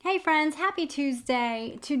friends, happy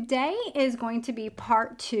Tuesday. Today is going to be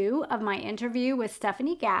part 2 of my interview with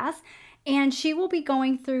Stephanie Gass, and she will be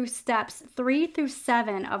going through steps 3 through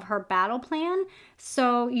 7 of her battle plan.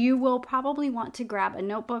 So you will probably want to grab a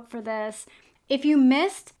notebook for this. If you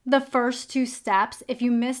missed the first 2 steps, if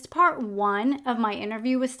you missed part 1 of my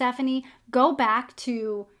interview with Stephanie, go back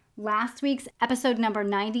to last week's episode number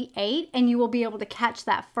 98, and you will be able to catch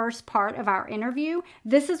that first part of our interview.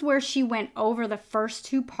 This is where she went over the first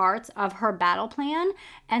 2 parts of her battle plan,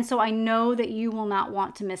 and so I know that you will not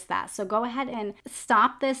want to miss that. So go ahead and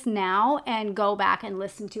stop this now and go back and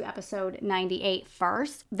listen to episode 98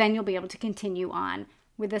 first. Then you'll be able to continue on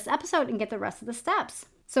with this episode and get the rest of the steps.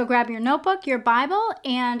 So grab your notebook, your Bible,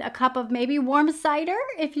 and a cup of maybe warm cider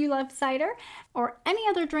if you love cider, or any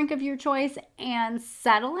other drink of your choice, and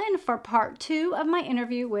settle in for part 2 of my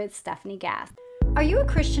interview with Stephanie Gass. Are you a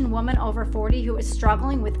Christian woman over 40 who is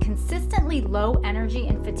struggling with consistently low energy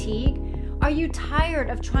and fatigue? Are you tired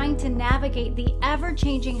of trying to navigate the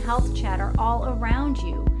ever-changing health chatter all around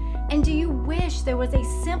you? And do you wish there was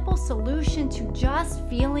a simple solution to just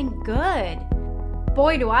feeling good?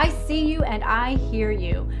 Boy, do I see you and I hear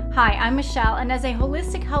you. Hi, I'm Michelle, and as a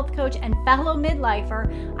holistic health coach and fellow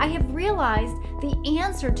midlifer, I have realized the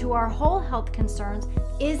answer to our whole health concerns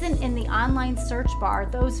isn't in the online search bar,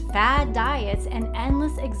 those fad diets, and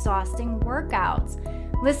endless exhausting workouts.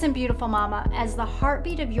 Listen, beautiful mama, as the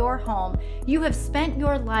heartbeat of your home, you have spent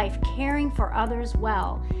your life caring for others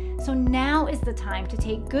well. So now is the time to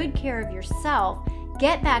take good care of yourself,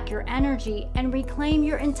 get back your energy, and reclaim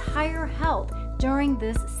your entire health during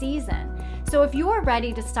this season. So if you're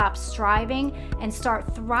ready to stop striving and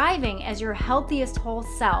start thriving as your healthiest whole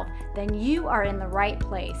self, then you are in the right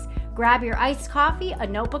place. Grab your iced coffee, a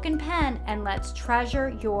notebook and pen, and let's treasure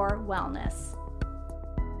your wellness.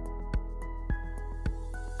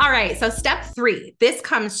 All right, so step 3. This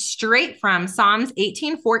comes straight from Psalms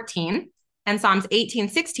 18:14 and Psalms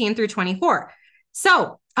 18:16 through 24.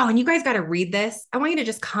 So, and you guys got to read this. I want you to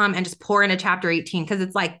just come and just pour into chapter 18, because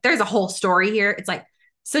it's like, there's a whole story here. It's like,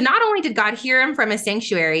 so not only did God hear him from his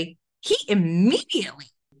sanctuary, he immediately,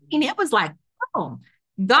 and it was like, boom,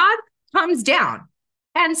 God comes down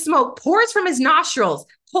and smoke pours from his nostrils,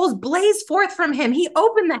 coals blaze forth from him. He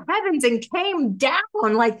opened the heavens and came down.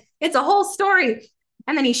 Like, it's a whole story.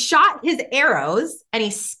 And then he shot his arrows and he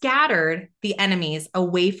scattered the enemies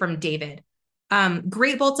away from David.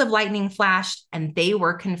 Great bolts of lightning flashed and they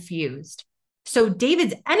were confused. So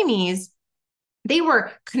David's enemies, they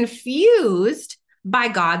were confused by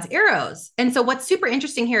God's arrows. And so what's super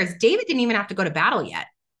interesting here is David didn't even have to go to battle yet.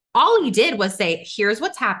 All he did was say, here's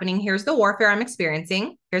what's happening. Here's the warfare I'm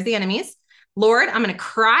experiencing. Here's the enemies. Lord, I'm going to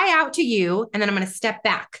cry out to you, and then I'm going to step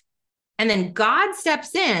back. And then God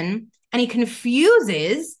steps in and he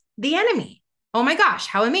confuses the enemy. Oh my gosh,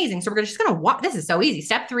 how amazing. So we're just going to watch. This is so easy.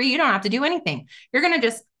 Step 3, you don't have to do anything. You're going to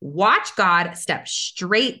just watch God step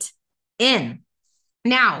straight in.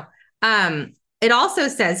 Now, it also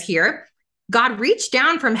says here, God reached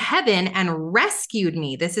down from heaven and rescued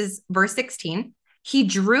me. This is verse 16. He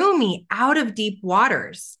drew me out of deep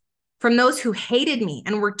waters from those who hated me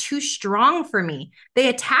and were too strong for me. They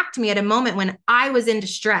attacked me at a moment when I was in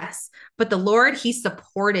distress, but the Lord, he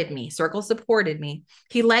supported me. Circle, supported me.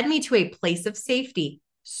 He led me to a place of safety.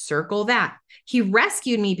 Circle that. He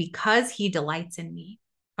rescued me because he delights in me.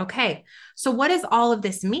 Okay, so what does all of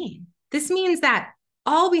this mean? This means that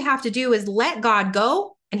all we have to do is let God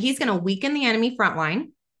go, and he's going to weaken the enemy front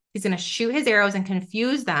line. He's going to shoot his arrows and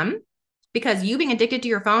confuse them, because you being addicted to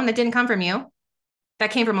your phone, that didn't come from you. That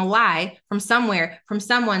came from a lie from somewhere, from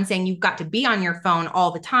someone saying you've got to be on your phone all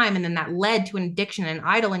the time. And then that led to an addiction and an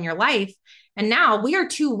idol in your life. And now we are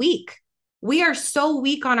too weak. We are so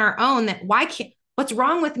weak on our own that what's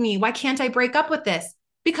wrong with me? Why can't I break up with this?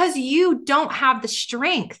 Because you don't have the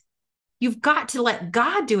strength. You've got to let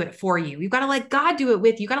God do it for you. You've got to let God do it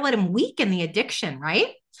with you. You've got to let him weaken the addiction, right?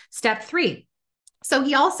 Step 3. So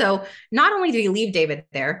he also, not only did he leave David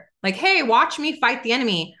there, like, hey, watch me fight the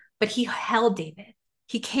enemy, but he held David.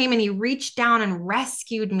 He came and he reached down and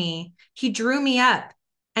rescued me. He drew me up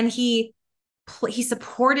and he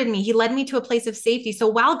supported me. He led me to a place of safety. So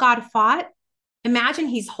while God fought, imagine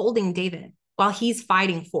he's holding David while he's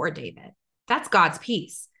fighting for David. That's God's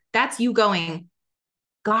peace. That's you going,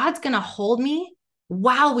 God's going to hold me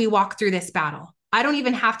while we walk through this battle. I don't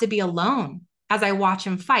even have to be alone as I watch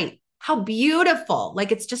him fight. How beautiful.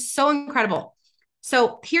 Like, it's just so incredible.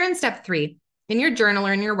 So here in step 3, in your journal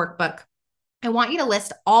or in your workbook, I want you to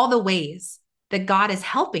list all the ways that God is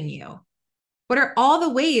helping you. What are all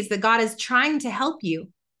the ways that God is trying to help you?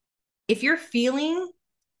 If you're feeling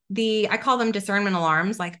I call them discernment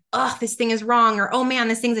alarms, like, oh, this thing is wrong, or oh man,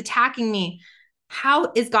 this thing's attacking me.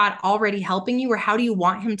 How is God already helping you, or how do you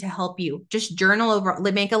want him to help you? Just journal over,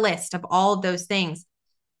 make a list of all of those things.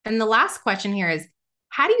 And the last question here is,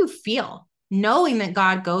 how do you feel knowing that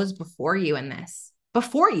God goes before you in this,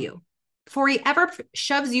 before he ever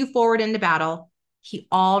shoves you forward into battle? He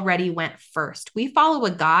already went first. We follow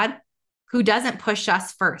a God who doesn't push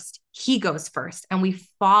us first. He goes first, and we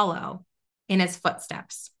follow in his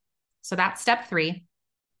footsteps. So that's step 3.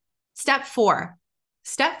 Step 4.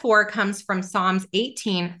 Step 4 comes from Psalms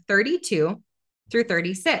 18:32 through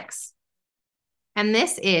 36. And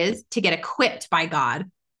this is to get equipped by God.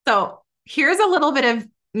 So here's a little bit of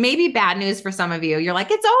maybe bad news for some of you. You're like,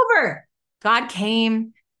 it's over. God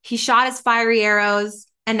came, he shot his fiery arrows,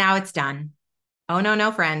 and now it's done. Oh,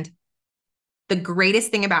 no, friend. The greatest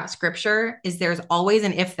thing about scripture is there's always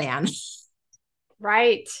an if then.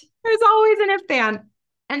 Right. There's always an if then.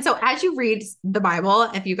 And so as you read the Bible,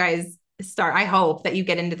 if you guys start, I hope that you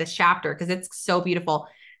get into this chapter because it's so beautiful.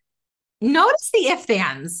 Notice the if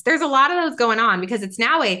thens. There's a lot of those going on because it's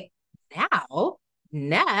now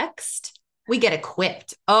next we get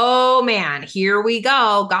equipped. Oh man, here we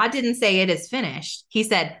go. God didn't say it is finished. He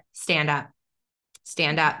said, stand up,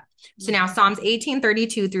 stand up. So now Psalms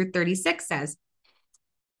 18:32 through 36 says,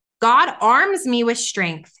 God arms me with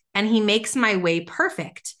strength and he makes my way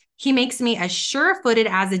perfect. He makes me as sure-footed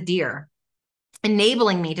as a deer,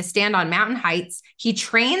 enabling me to stand on mountain heights. He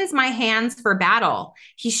trains my hands for battle.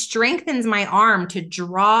 He strengthens my arm to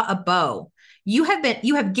draw a bow. You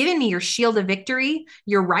have given me your shield of victory.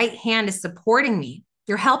 Your right hand is supporting me.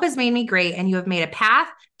 Your help has made me great, and you have made a path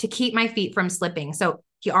to keep my feet from slipping. So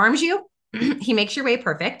he arms you. He makes your way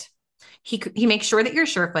perfect. He makes sure that you're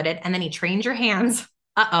sure-footed, and then he trains your hands.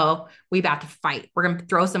 We about to fight. We're going to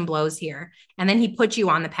throw some blows here. And then he puts you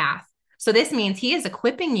on the path. So this means he is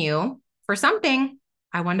equipping you for something.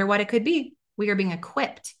 I wonder what it could be. We are being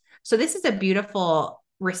equipped. So this is a beautiful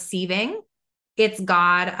receiving. It's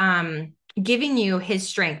God giving you his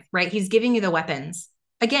strength, right? He's giving you the weapons.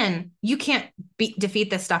 Again, you can't defeat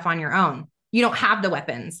this stuff on your own. You don't have the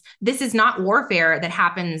weapons. This is not warfare that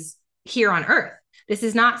happens here on earth. This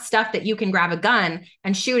is not stuff that you can grab a gun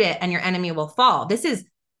and shoot it and your enemy will fall. This is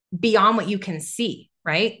beyond what you can see,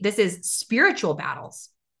 right? This is spiritual battles.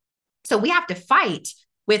 So we have to fight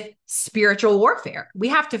with spiritual warfare. We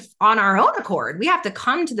have to, on our own accord, we have to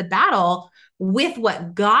come to the battle with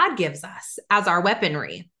what God gives us as our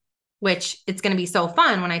weaponry, which it's going to be so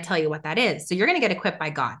fun when I tell you what that is. So you're going to get equipped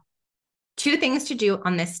by God. 2 things to do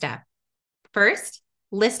on this step. First,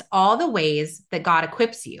 list all the ways that God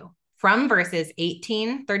equips you from verses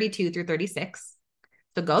 18:32 through 36.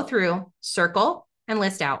 So go through, circle, and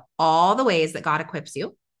list out all the ways that God equips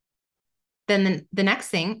you. Then the next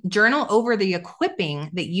thing, journal over the equipping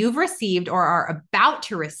that you've received or are about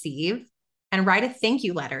to receive and write a thank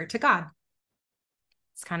you letter to God.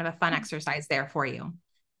 It's kind of a fun exercise there for you.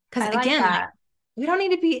 Because again, we don't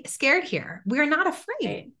need to be scared here. We're not afraid.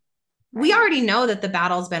 Right. We already know that the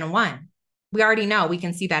battle's been won. We already know. We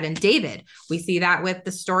can see that in David. We see that with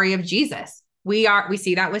the story of Jesus. We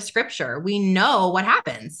see that with scripture. We know what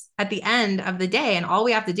happens at the end of the day. And all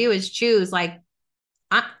we have to do is choose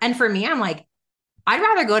and for me, I'm like, I'd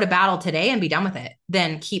rather go to battle today and be done with it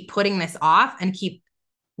than keep putting this off and keep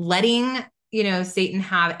letting, Satan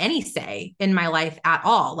have any say in my life at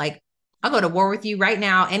all. Like, I'll go to war with you right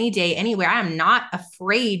now, any day, anywhere. I'm not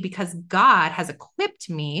afraid because God has equipped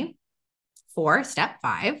me for step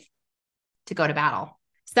 5 to go to battle.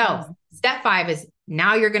 So step 5 is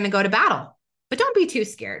now you're going to go to battle, but don't be too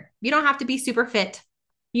scared. You don't have to be super fit.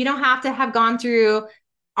 You don't have to have gone through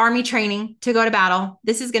army training to go to battle.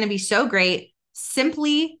 This is going to be so great.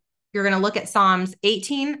 Simply, you're going to look at Psalms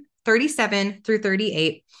 18:37 through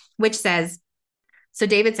 38, which says, so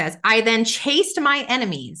David says, I then chased my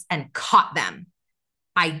enemies and caught them.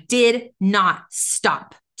 I did not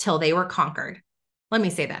stop till they were conquered. Let me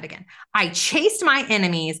say that again. I chased my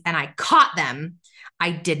enemies and I caught them.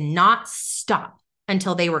 I did not stop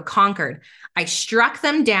until they were conquered. I struck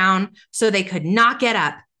them down so they could not get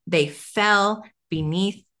up. They fell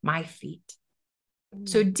beneath my feet.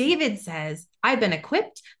 So David says, I've been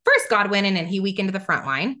equipped. First, God went in and he weakened the front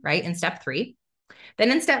line, right? In step 3.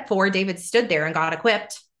 Then in step 4, David stood there and got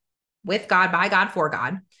equipped with God, by God, for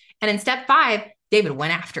God. And in step 5, David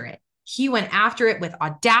went after it. He went after it with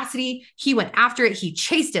audacity. He went after it. He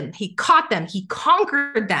chased him. He caught them. He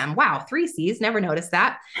conquered them. Wow. 3 C's. Never noticed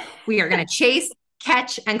that. We are going to chase,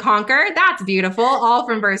 catch, and conquer. That's beautiful. All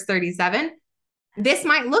from verse 37. This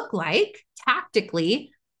might look like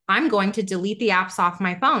tactically, I'm going to delete the apps off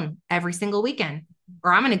my phone every single weekend.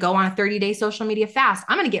 Or I'm going to go on a 30-day social media fast.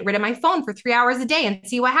 I'm going to get rid of my phone for 3 hours a day and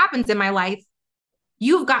see what happens in my life.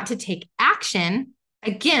 You've got to take action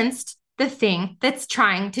against the thing that's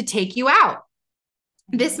trying to take you out.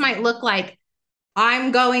 This might look like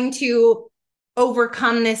I'm going to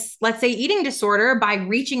overcome this, let's say, eating disorder by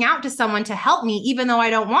reaching out to someone to help me, even though I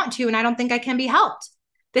don't want to and I don't think I can be helped.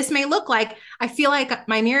 This may look like I feel like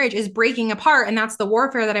my marriage is breaking apart and that's the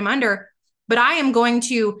warfare that I'm under, but I am going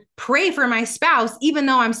to pray for my spouse, even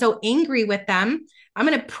though I'm so angry with them. I'm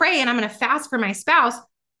going to pray and I'm going to fast for my spouse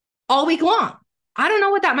all week long. I don't know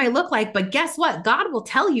what that might look like, but guess what? God will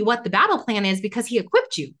tell you what the battle plan is because he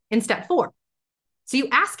equipped you in step 4. So you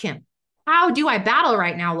ask him, how do I battle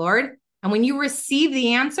right now, Lord? And when you receive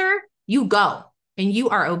the answer, you go and you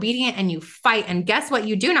are obedient and you fight. And guess what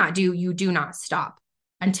you do not do? You do not stop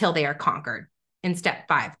until they are conquered in step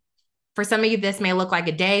 5. For some of you, this may look like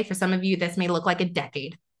a day. For some of you, this may look like a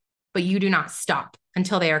decade, but you do not stop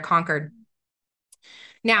until they are conquered.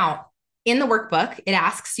 Now, in the workbook, it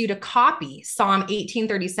asks you to copy Psalm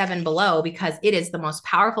 18:37 below because it is the most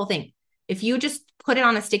powerful thing. If you just put it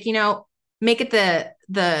on a sticky note, make it the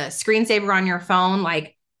screensaver on your phone,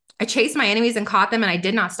 like, I chased my enemies and caught them and I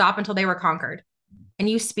did not stop until they were conquered. And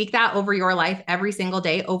you speak that over your life every single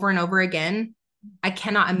day, over and over again. I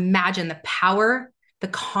cannot imagine the power, the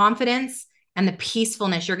confidence, and the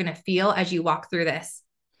peacefulness you're going to feel as you walk through this.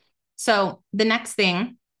 So the next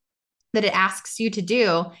thing that it asks you to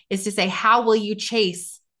do is to say, how will you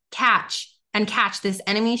chase, catch this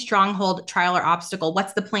enemy stronghold, trial, or obstacle?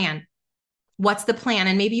 What's the plan? What's the plan?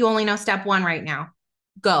 And maybe you only know step 1 right now.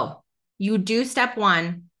 Go. You do step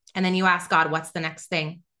 1, and then you ask God, what's the next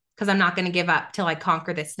thing? Because I'm not going to give up till I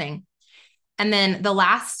conquer this thing. And then the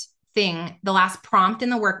last thing, the last prompt in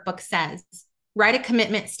the workbook says, write a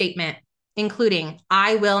commitment statement, including,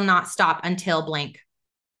 I will not stop until blank.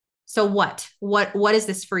 So what is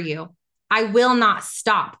this for you? I will not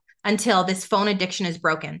stop until this phone addiction is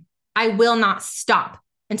broken. I will not stop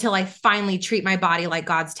until I finally treat my body like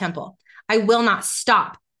God's temple. I will not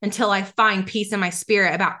stop until I find peace in my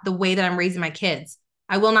spirit about the way that I'm raising my kids.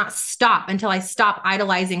 I will not stop until I stop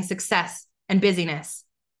idolizing success and busyness.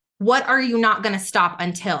 What are you not going to stop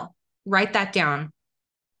until? Write that down.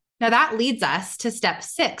 Now that leads us to step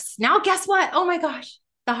 6. Now, guess what? Oh my gosh,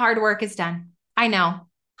 the hard work is done. I know.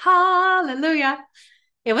 Hallelujah.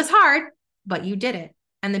 It was hard, but you did it.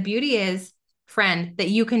 And the beauty is, friend, that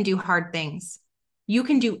you can do hard things. You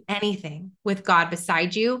can do anything with God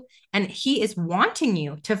beside you. And he is wanting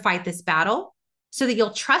you to fight this battle so that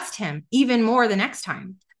you'll trust him even more the next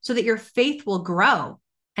time, so that your faith will grow.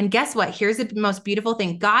 And guess what? Here's the most beautiful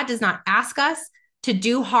thing. God does not ask us to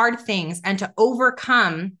do hard things and to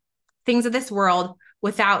overcome things of this world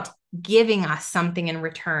without giving us something in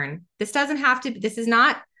return. This is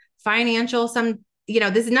not financial, this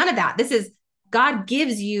is none of that. This is God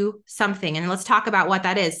gives you something. And let's talk about what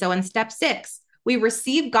that is. So in step 6, we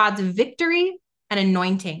receive God's victory and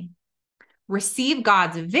anointing. Receive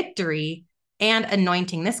God's victory and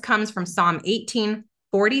anointing. This comes from Psalm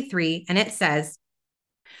 18:43, and it says,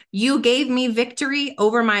 you gave me victory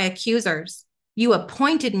over my accusers. You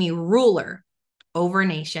appointed me ruler over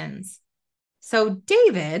nations. So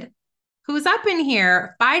David, who's up in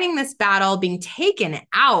here fighting this battle, being taken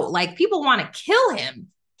out, like people want to kill him.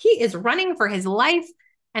 He is running for his life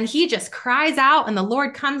and he just cries out, and the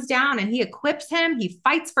Lord comes down and he equips him. He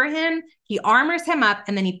fights for him. He armors him up,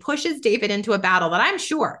 and then he pushes David into a battle that I'm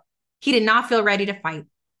sure he did not feel ready to fight.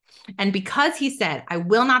 And because he said, I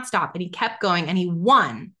will not stop, and he kept going and he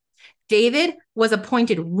won, David was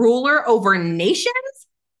appointed ruler over nations.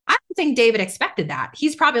 I don't think David expected that.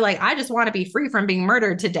 He's probably like, I just want to be free from being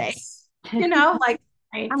murdered today. Right.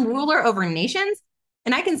 I'm ruler over nations.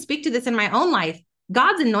 And I can speak to this in my own life.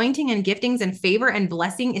 God's anointing and giftings and favor and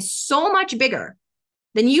blessing is so much bigger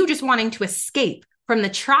than you just wanting to escape from the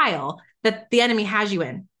trial that the enemy has you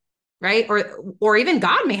in, right? Or even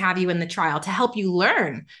God may have you in the trial to help you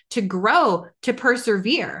learn, to grow, to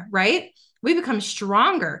persevere, right? We become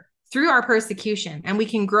stronger through our persecution, and we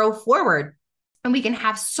can grow forward, and we can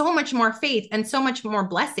have so much more faith and so much more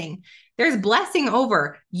blessing. There's blessing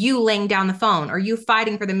over you laying down the phone, or you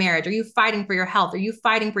fighting for the marriage, or you fighting for your health, or you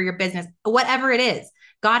fighting for your business, whatever it is.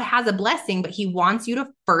 God has a blessing, but he wants you to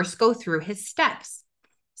first go through his steps.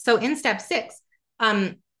 So in step 6,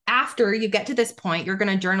 after you get to this point, you're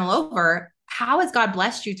going to journal over, how has God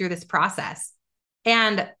blessed you through this process?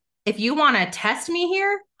 And if you want to test me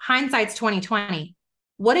here, hindsight's 2020.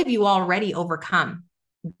 What have you already overcome?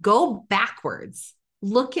 Go backwards.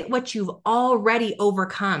 Look at what you've already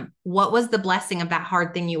overcome. What was the blessing of that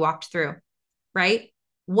hard thing you walked through, right?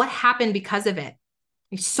 What happened because of it?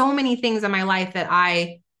 There's so many things in my life that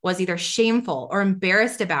I was either shameful or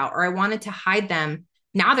embarrassed about, or I wanted to hide them.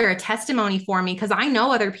 Now they're a testimony for me because I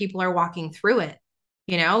know other people are walking through it.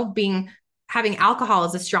 Having alcohol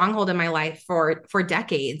as a stronghold in my life for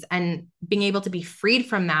decades, and being able to be freed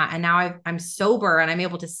from that. And now I'm sober and I'm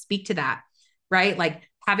able to speak to that, right? Like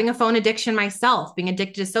having a phone addiction myself, being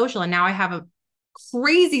addicted to social. And now I have a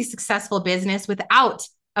crazy successful business without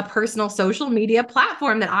a personal social media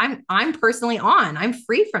platform that I'm personally on. I'm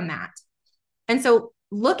free from that. And so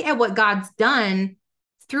look at what God's done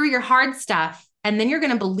through your hard stuff, and then you're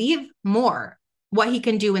going to believe more what he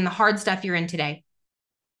can do in the hard stuff you're in today.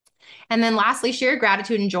 And then lastly, share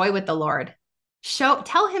gratitude and joy with the Lord.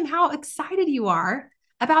 Tell him how excited you are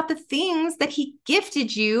about the things that he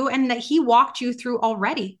gifted you and that he walked you through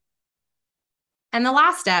already. And the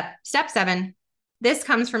last step 7, this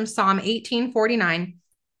comes from Psalm 18:49.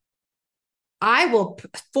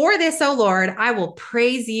 For this, O Lord, I will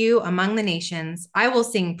praise you among the nations. I will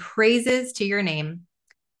sing praises to your name.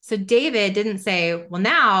 So David didn't say, well,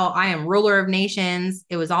 now I am ruler of nations.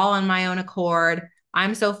 It was all on my own accord.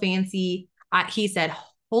 I'm so fancy. He said,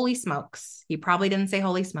 holy smokes. He probably didn't say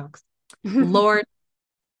holy smokes. Lord,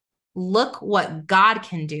 look what God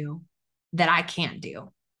can do that I can't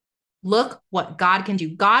do. Look what God can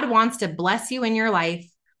do. God wants to bless you in your life,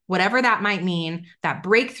 whatever that might mean. That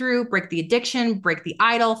breakthrough, break the addiction, break the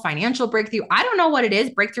idol, financial breakthrough. I don't know what it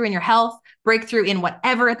is. Breakthrough in your health, breakthrough in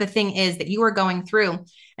whatever the thing is that you are going through.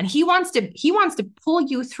 And he wants to pull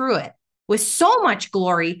you through it with so much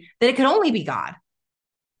glory that it could only be God.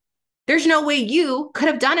 There's no way you could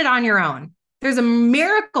have done it on your own. There's a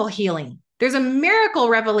miracle healing. There's a miracle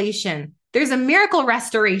revelation. There's a miracle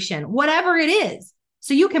restoration, whatever it is.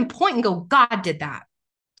 So you can point and go, God did that.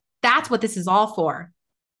 That's what this is all for.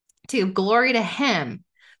 To glory to him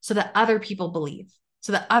so that other people believe,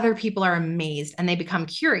 so that other people are amazed and they become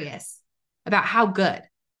curious about how good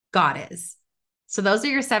God is. So those are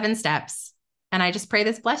your 7 steps. And I just pray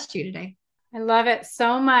this blessed you today. I love it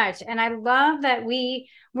so much. And I love that we're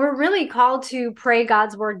really called to pray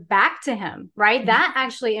God's word back to him, right? Mm-hmm. That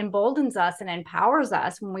actually emboldens us and empowers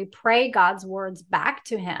us when we pray God's words back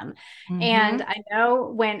to him. Mm-hmm. And I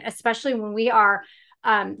know especially when we are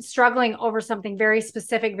struggling over something very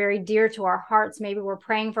specific, very dear to our hearts, maybe we're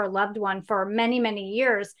praying for a loved one for many, many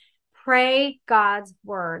years, pray God's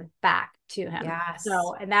word back to him. Yes.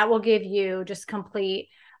 And that will give you just complete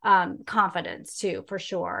confidence too, for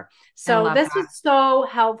sure. So this is so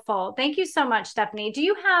helpful. Thank you so much, Stephanie. Do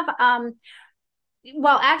you have,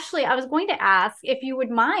 well, actually, I was going to ask if you would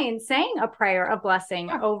mind saying a prayer of blessing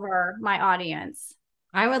over my audience.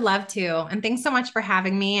 I would love to. And thanks so much for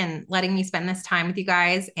having me and letting me spend this time with you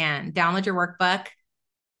guys and download your workbook.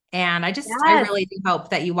 And I really do hope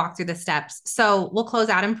that you walk through the steps. So we'll close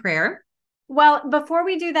out in prayer. Well, before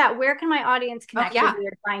we do that, where can my audience connect with you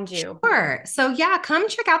to find you? Sure. So come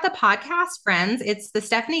check out the podcast, friends. It's the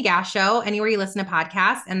Stephanie Gass Show, anywhere you listen to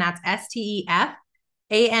podcasts. And that's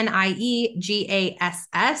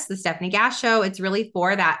STEPHANIEGASS, the Stephanie Gass Show. It's really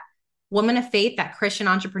for that woman of faith, that Christian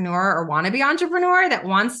entrepreneur or wannabe entrepreneur that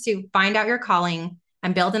wants to find out your calling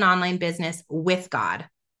and build an online business with God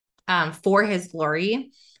for his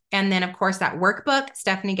glory. And then, of course, that workbook,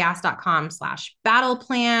 stephaniegass.com/battle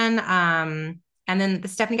plan. And then the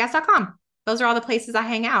stephaniegass.com. Those are all the places I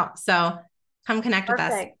hang out. So come connect with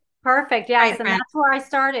us. Perfect. Yes. And that's where I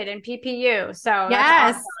started in PPU. So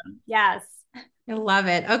yes. Awesome. Yes. I love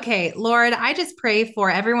it. Okay, Lord, I just pray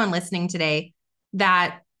for everyone listening today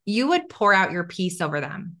that you would pour out your peace over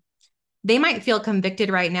them. They might feel convicted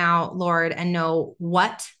right now, Lord, and know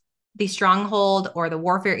what the stronghold or the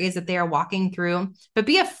warfare is that they are walking through, but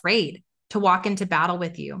be afraid to walk into battle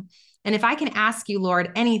with you. And if I can ask you,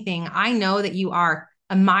 Lord, anything, I know that you are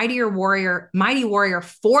a mighty warrior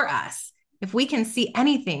for us. If we can see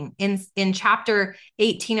anything in chapter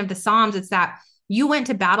 18 of the Psalms, it's that you went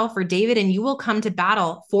to battle for David and you will come to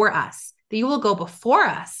battle for us, that you will go before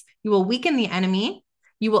us. You will weaken the enemy.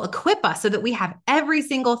 You will equip us so that we have every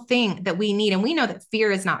single thing that we need. And we know that fear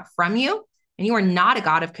is not from you. And you are not a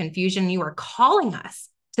God of confusion. You are calling us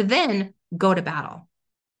to then go to battle.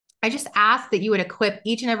 I just ask that you would equip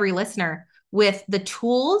each and every listener with the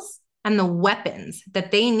tools and the weapons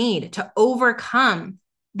that they need to overcome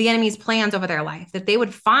the enemy's plans over their life, that they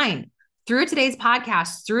would find through today's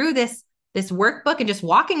podcast, through this workbook and just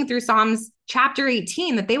walking through Psalms chapter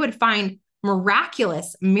 18, that they would find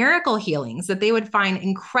miraculous miracle healings, that they would find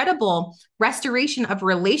incredible restoration of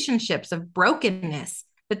relationships, of brokenness,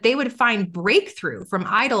 that they would find breakthrough from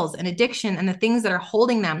idols and addiction and the things that are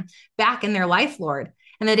holding them back in their life, Lord.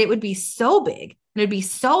 And that it would be so big and it would be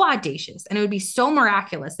so audacious and it would be so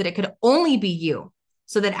miraculous that it could only be you.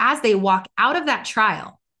 so that as they walk out of that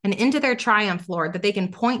trial and into their triumph, Lord, that they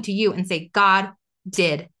can point to you and say, God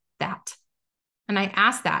did that. And I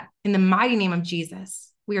ask that in the mighty name of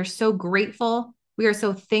Jesus. We are so grateful. We are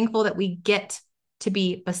so thankful that we get to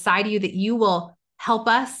be beside you, that you will help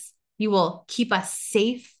us, you will keep us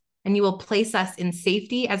safe, and you will place us in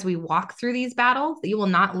safety as we walk through these battles, that you will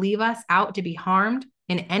not leave us out to be harmed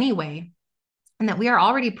in any way, and that we are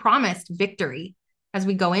already promised victory as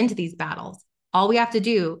we go into these battles. All we have to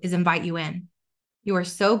do is invite you in. You are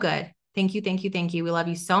so good. Thank you, thank you, thank you. We love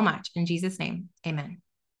you so much. In Jesus' name, amen.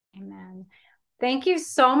 Amen. Thank you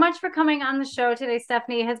so much for coming on the show today,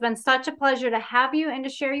 Stephanie. It has been such a pleasure to have you and to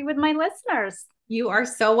share you with my listeners. You are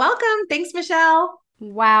so welcome. Thanks, Michelle.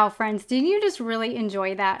 Wow, friends, didn't you just really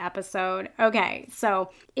enjoy that episode? Okay, so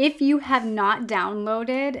if you have not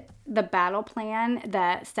downloaded the battle plan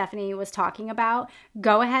that Stephanie was talking about,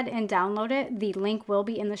 go ahead and download it. The link will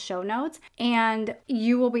be in the show notes, and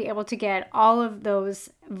you will be able to get all of those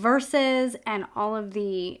verses and all of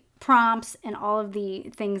the prompts and all of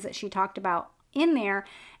the things that she talked about in there.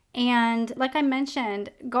 And like I mentioned,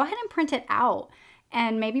 go ahead and print it out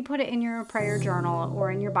and maybe put it in your prayer journal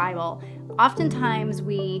or in your Bible. Oftentimes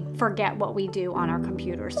we forget what we do on our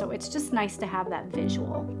computer, so it's just nice to have that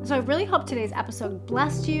visual. So I really hope today's episode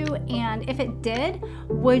blessed you, and if it did,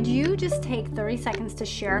 would you just take 30 seconds to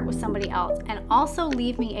share it with somebody else, and also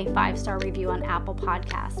leave me a 5-star review on Apple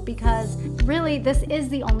Podcasts, because really this is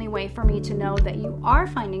the only way for me to know that you are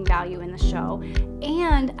finding value in the show,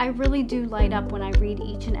 and I really do light up when I read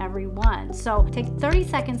each and every one. So take 30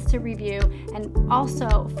 seconds to review, and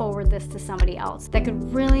also forward this to somebody else that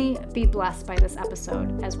could really be blessed by this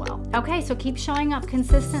episode as well. Okay, so keep showing up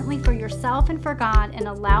consistently for yourself and for God, and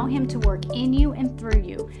allow Him to work in you and through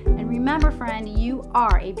you. And remember, friend, you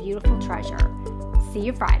are a beautiful treasure. See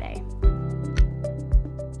you Friday.